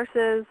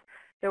resources,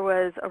 there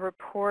was a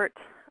report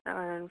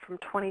from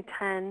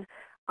 2010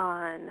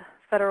 on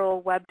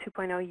federal Web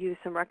 2.0 use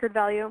and record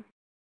value.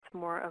 It's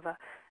more of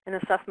an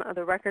assessment of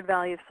the record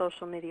value of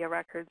social media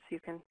records. You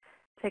can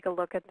take a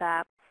look at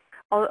that.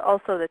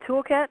 Also the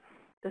toolkit.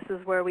 This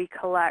is where we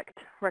collect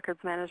records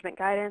management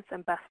guidance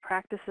and best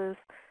practices,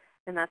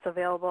 and that's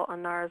available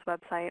on NARA's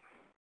website.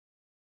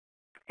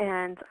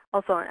 And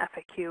also an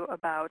FAQ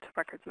about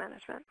records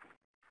management.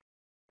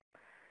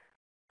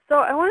 So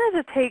I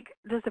wanted to take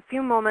just a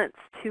few moments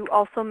to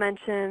also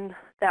mention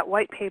that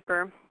white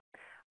paper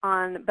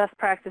on best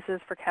practices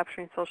for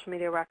capturing social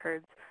media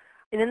records.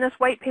 And in this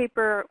white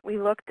paper, we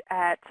looked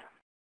at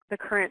the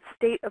current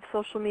state of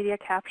social media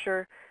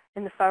capture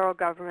in the federal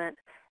government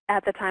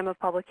at the time of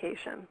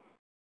publication.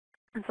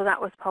 And so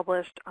that was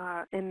published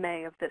in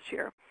May of this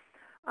year.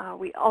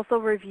 We also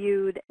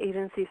reviewed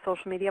agency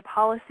social media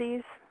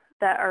policies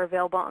that are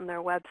available on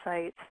their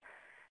websites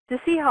to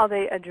see how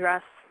they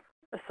address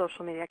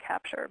social media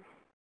capture.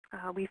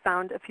 We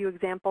found a few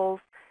examples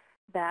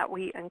that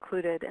we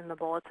included in the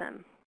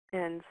bulletin.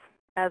 And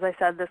as I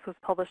said, this was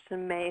published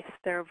in May, so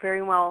there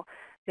very well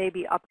may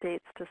be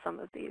updates to some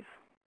of these.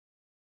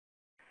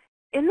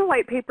 In the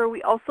white paper,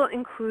 we also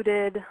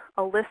included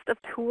a list of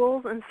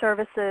tools and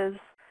services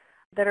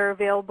that are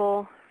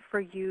available for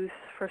use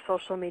for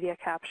social media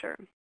capture.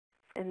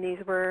 And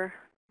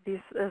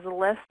this is a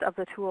list of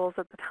the tools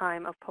at the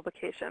time of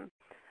publication.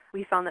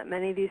 We found that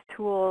many of these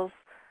tools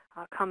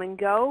come and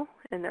go,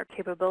 and their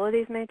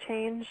capabilities may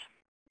change.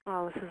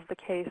 This is the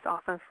case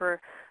often for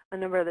a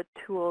number of the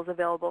tools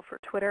available for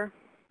Twitter.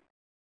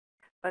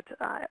 But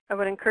I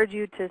would encourage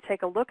you to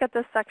take a look at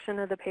this section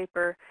of the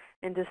paper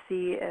and to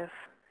see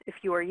if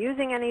you are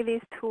using any of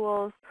these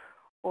tools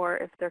or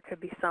if there could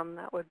be some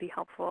that would be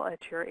helpful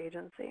at your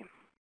agency.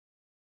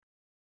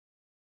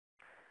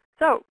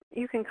 So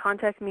you can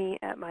contact me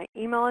at my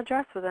email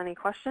address with any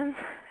questions.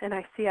 And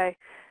I see I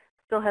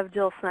still have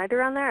Jill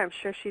Snyder on there. I'm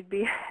sure she'd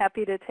be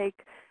happy to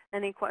take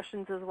any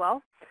questions as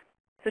well.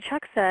 So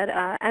Chuck said,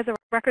 as a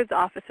records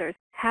officer,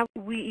 how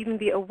we even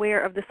be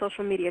aware of the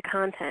social media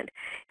content?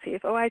 So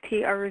if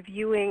OIT are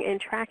reviewing and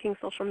tracking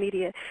social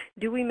media,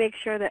 do we make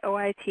sure that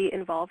OIT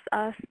involves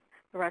us,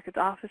 the records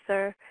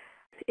officer,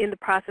 in the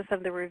process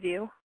of the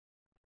review?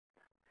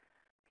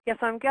 Yeah,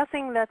 so I'm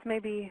guessing that's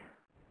maybe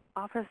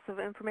Office of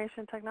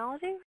Information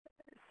Technology.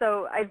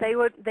 So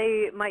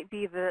they might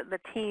be the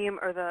team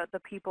or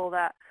the people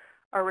that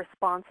are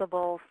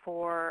responsible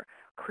for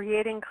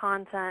creating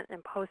content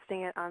and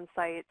posting it on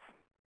sites,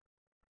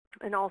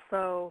 and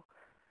also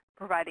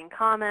providing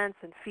comments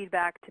and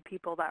feedback to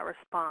people that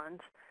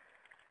respond.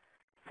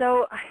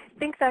 So I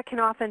think that can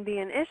often be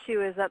an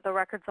issue, is that the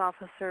records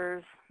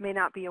officers may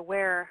not be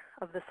aware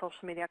of the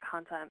social media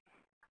content.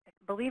 I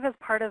believe as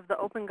part of the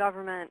open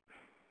government,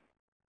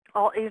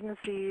 all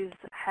agencies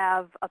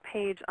have a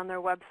page on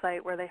their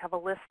website where they have a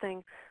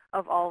listing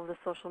of all of the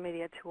social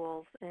media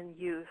tools in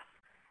use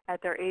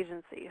at their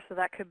agency. So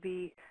that could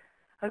be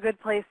a good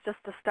place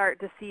just to start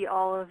to see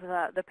all of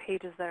the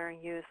pages that are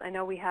in use. I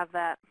know we have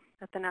that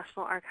at the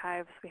National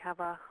Archives. We have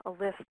a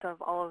list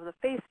of all of the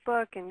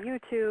Facebook and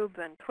YouTube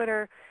and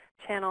Twitter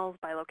channels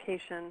by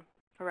location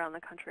around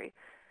the country.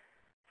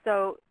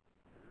 So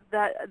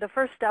the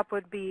first step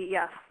would be,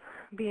 yes,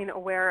 being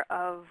aware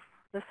of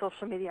the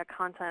social media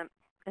content,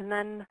 and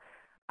then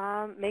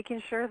making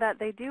sure that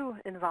they do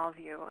involve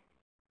you,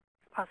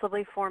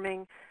 possibly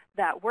forming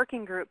that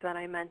working group that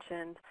I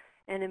mentioned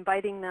and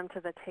inviting them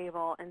to the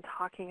table and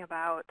talking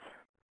about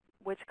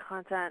which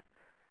content,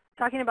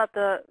 talking about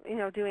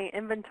doing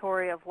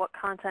inventory of what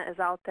content is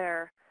out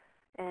there,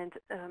 and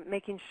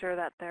making sure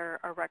that there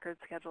are record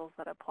schedules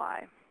that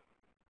apply.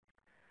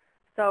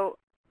 So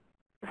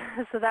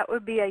that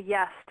would be a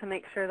yes to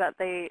make sure that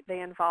they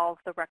involve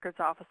the records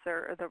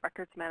officer or the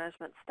records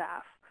management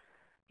staff.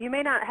 You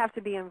may not have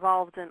to be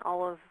involved in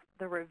all of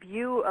the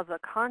review of the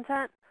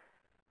content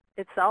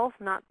itself,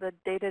 not the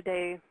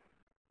day-to-day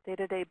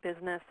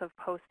business of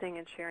posting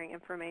and sharing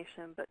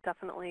information, but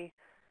definitely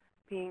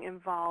being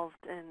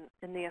involved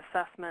in the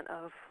assessment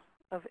of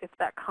if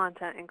that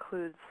content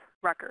includes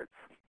records.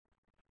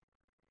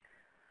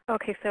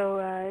 Okay,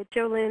 so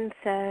Jolynn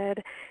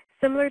said,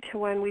 similar to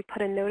when we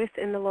put a notice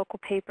in the local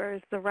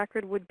papers, the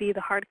record would be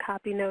the hard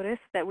copy notice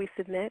that we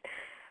submit.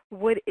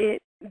 Would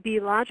it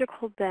be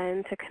logical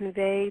then to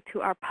convey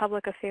to our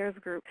public affairs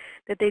group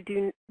that they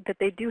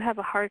do have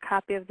a hard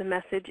copy of the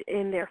message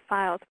in their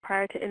files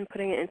prior to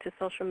inputting it into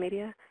social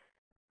media?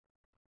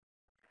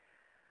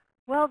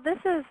 Well, this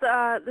is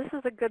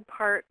a good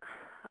part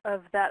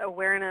of that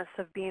awareness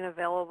of being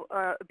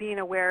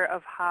aware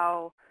of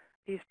how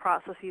these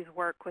processes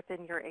work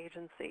within your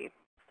agency.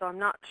 So I'm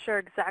not sure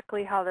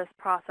exactly how this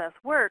process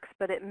works,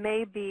 but it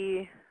may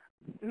be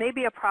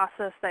a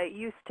process that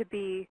used to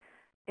be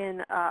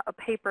in a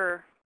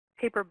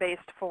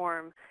paper-based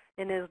form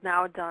and is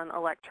now done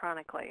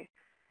electronically.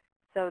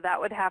 So that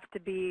would have to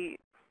be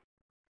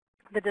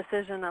the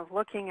decision of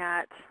looking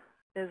at,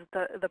 is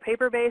the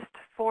paper-based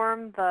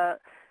form the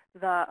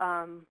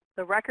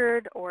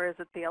record, or is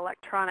it the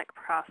electronic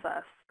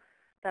process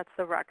that's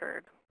the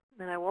record?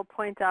 And I will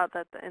point out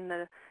that in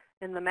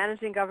the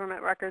Managing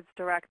Government Records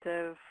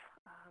Directive,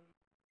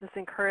 this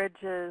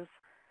encourages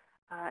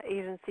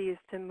agencies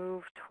to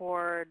move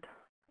toward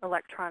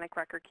electronic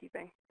record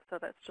keeping. So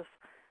that's just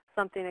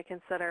something to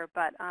consider.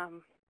 But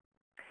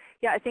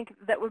yeah, I think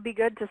that would be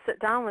good to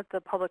sit down with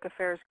the public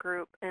affairs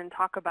group and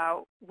talk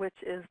about which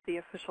is the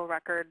official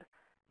record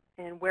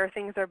and where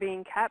things are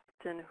being kept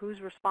and who's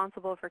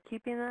responsible for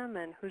keeping them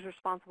and who's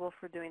responsible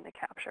for doing the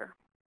capture.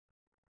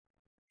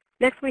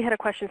 Next, we had a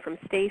question from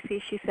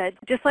Stacy. She said,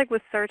 just like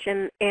with search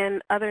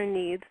and other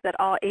needs that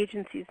all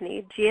agencies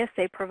need,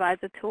 GSA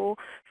provides a tool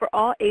for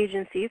all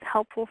agencies,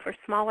 helpful for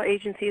smaller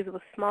agencies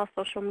with small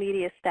social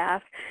media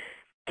staff.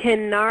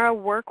 Can NARA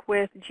work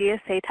with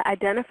GSA to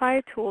identify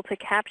a tool to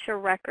capture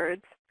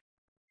records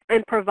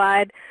and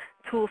provide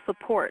tool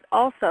support?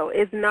 Also,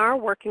 is NARA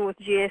working with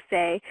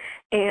GSA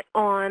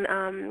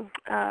on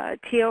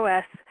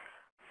TOS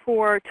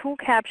for tool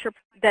capture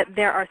that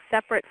there are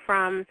separate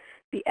from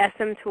the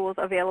SM tools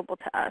available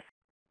to us?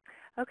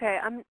 Okay,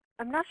 I'm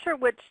not sure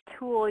which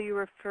tool you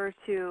refer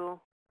to.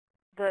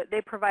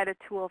 They provide a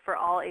tool for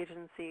all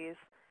agencies.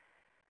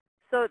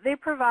 So they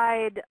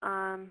provide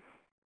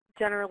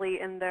generally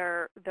in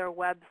their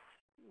web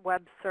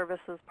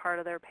services part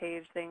of their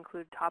page, they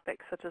include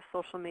topics such as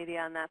social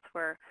media, and that's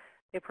where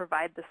they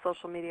provide the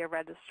social media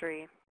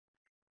registry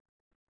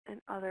and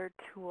other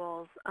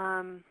tools.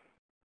 Can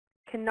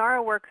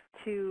NARA work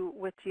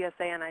with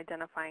GSA on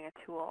identifying a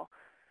tool?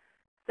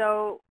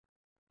 So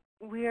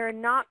we are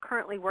not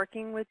currently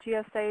working with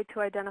GSA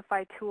to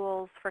identify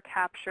tools for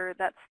capture.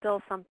 That's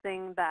still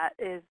something that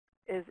is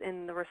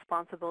in the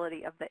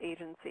responsibility of the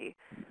agency.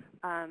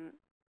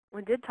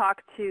 We did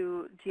talk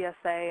to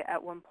GSA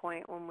at one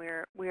point when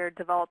we were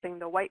developing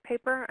the white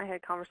paper. I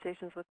had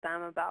conversations with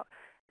them about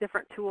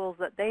different tools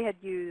that they had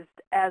used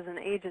as an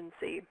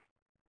agency.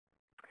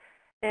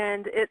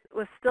 And it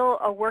was still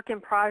a work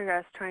in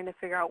progress trying to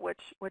figure out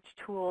which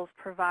tools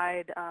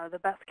provide the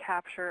best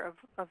capture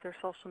of their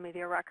social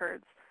media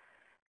records.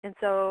 And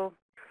so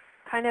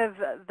kind of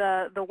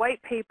the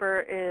white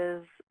paper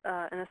is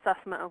an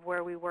assessment of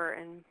where we were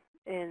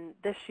in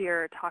this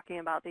year talking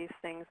about these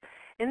things.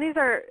 And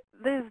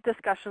these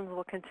discussions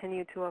will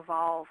continue to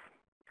evolve,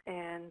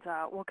 and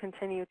we'll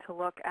continue to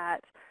look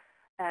at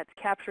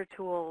capture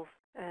tools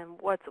and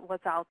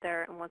what's out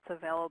there and what's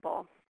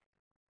available.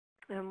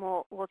 And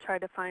we'll try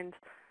to find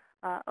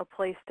a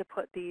place to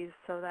put these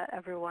so that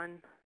everyone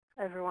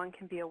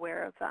can be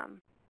aware of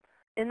them.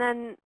 And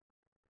then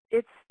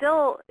it's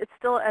still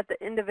at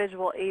the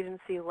individual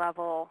agency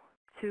level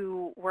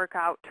to work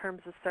out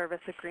terms of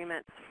service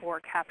agreements for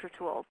capture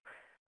tools.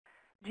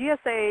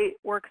 GSA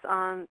works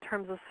on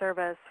terms of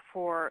service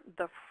for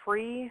the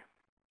free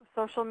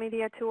social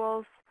media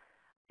tools,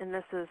 and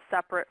this is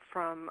separate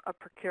from a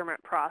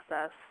procurement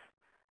process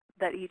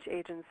that each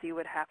agency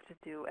would have to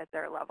do at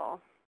their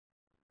level.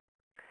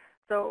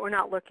 So we're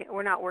not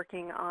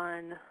working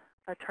on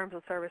a terms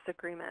of service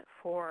agreement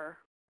for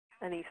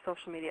any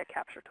social media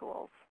capture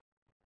tools.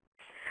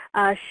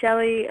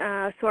 Shelley,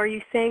 so are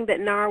you saying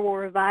that NARA will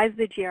revise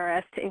the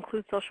GRS to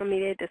include social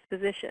media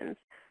dispositions?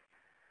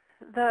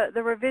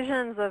 The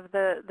revisions of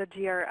the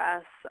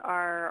GRS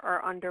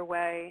are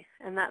underway,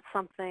 and that's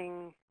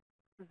something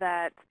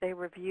that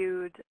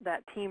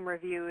that team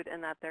reviewed,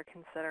 and that they're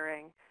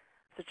considering.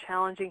 It's a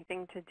challenging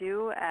thing to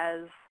do,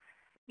 as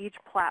each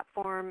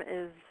platform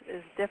is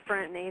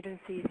different, and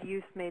agencies'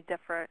 use may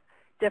differ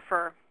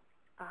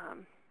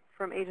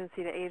from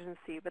agency to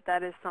agency. But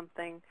that is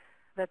something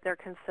that they're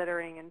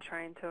considering and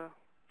trying to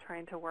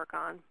work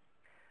on.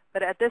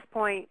 But at this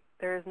point,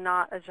 there's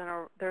not a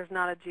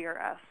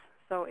GRS,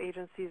 so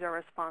agencies are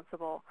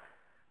responsible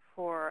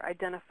for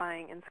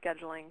identifying and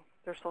scheduling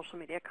their social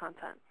media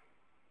content.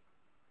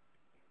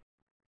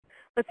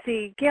 Let's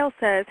see, Gail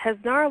says, has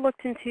NARA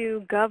looked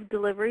into Gov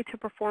Delivery to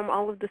perform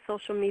all of the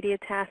social media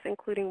tasks,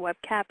 including web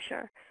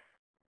capture?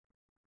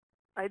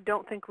 I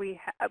don't think we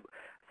have.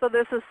 So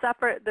this is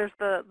separate. There's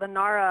the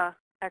NARA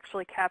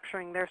actually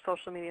capturing their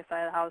social media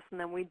side of the house, and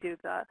then we do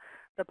the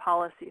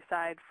policy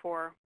side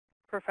for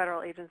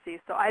federal agencies.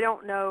 So I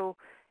don't know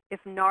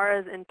if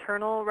NARA's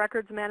internal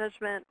records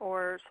management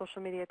or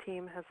social media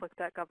team has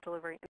looked at Gov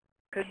Delivery. It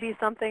could be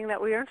something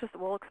that we are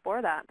interested. We'll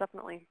explore that,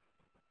 definitely.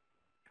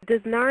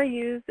 Does NARA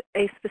use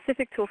a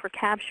specific tool for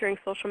capturing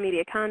social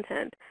media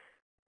content?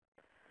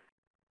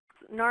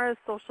 NARA's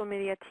social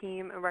media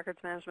team and records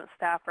management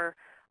staff are,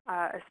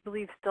 I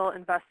believe, still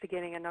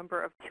investigating a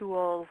number of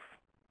tools,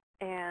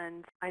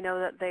 and I know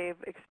that they've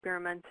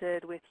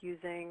experimented with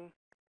using,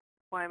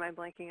 why am I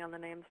blanking on the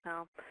names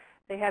now?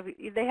 They have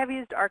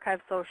used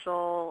Archive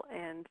Social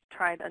and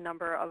tried a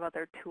number of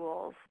other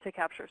tools to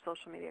capture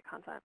social media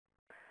content.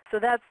 So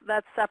that's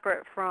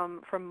separate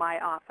from my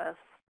office,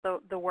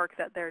 the work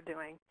that they're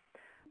doing.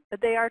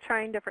 But they are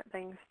trying different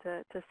things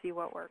to see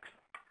what works.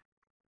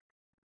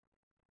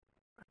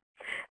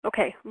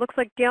 Okay, looks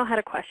like Gail had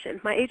a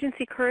question. My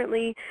agency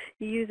currently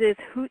uses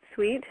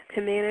Hootsuite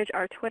to manage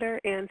our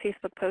Twitter and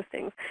Facebook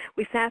postings.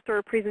 We sat through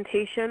a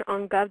presentation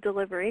on Gov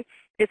Delivery.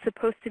 It's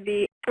supposed to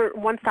be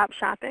one-stop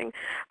shopping.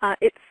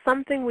 It's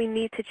something we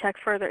need to check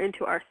further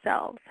into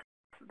ourselves.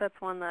 That's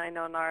one that I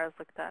know NARA's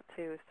looked at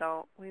too,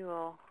 so we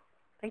will.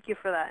 Thank you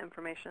for that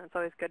information. It's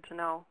always good to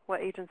know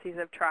what agencies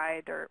have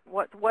tried or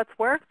what's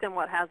worked and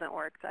what hasn't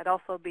worked. I'd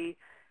also be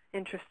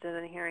interested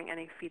in hearing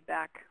any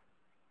feedback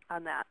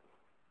on that.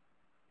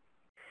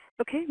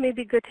 Okay,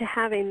 maybe good to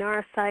have a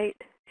NARA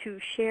site to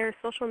share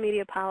social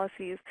media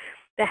policies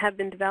that have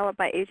been developed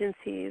by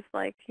agencies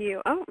like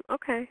you. Oh,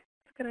 okay,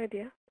 that's a good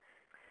idea.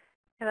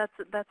 Yeah,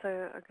 that's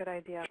a good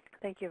idea.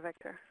 Thank you,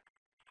 Victor.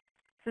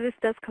 So this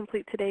does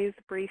complete today's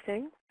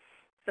briefing.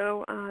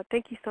 So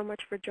thank you so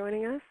much for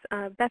joining us.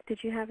 Beth,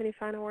 did you have any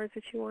final words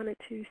that you wanted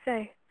to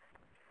say?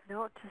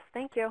 No, just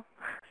thank you.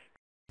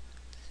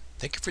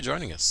 Thank you for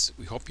joining us.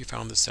 We hope you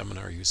found this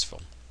seminar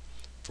useful.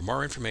 For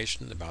more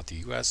information about the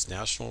U.S.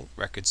 National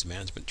Records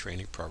Management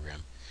Training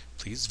Program,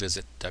 please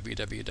visit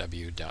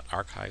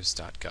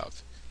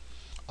www.archives.gov.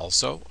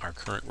 Also, our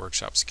current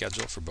workshop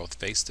schedule for both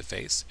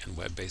face-to-face and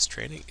web-based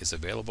training is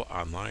available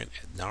online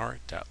at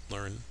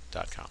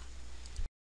nar.learn.com.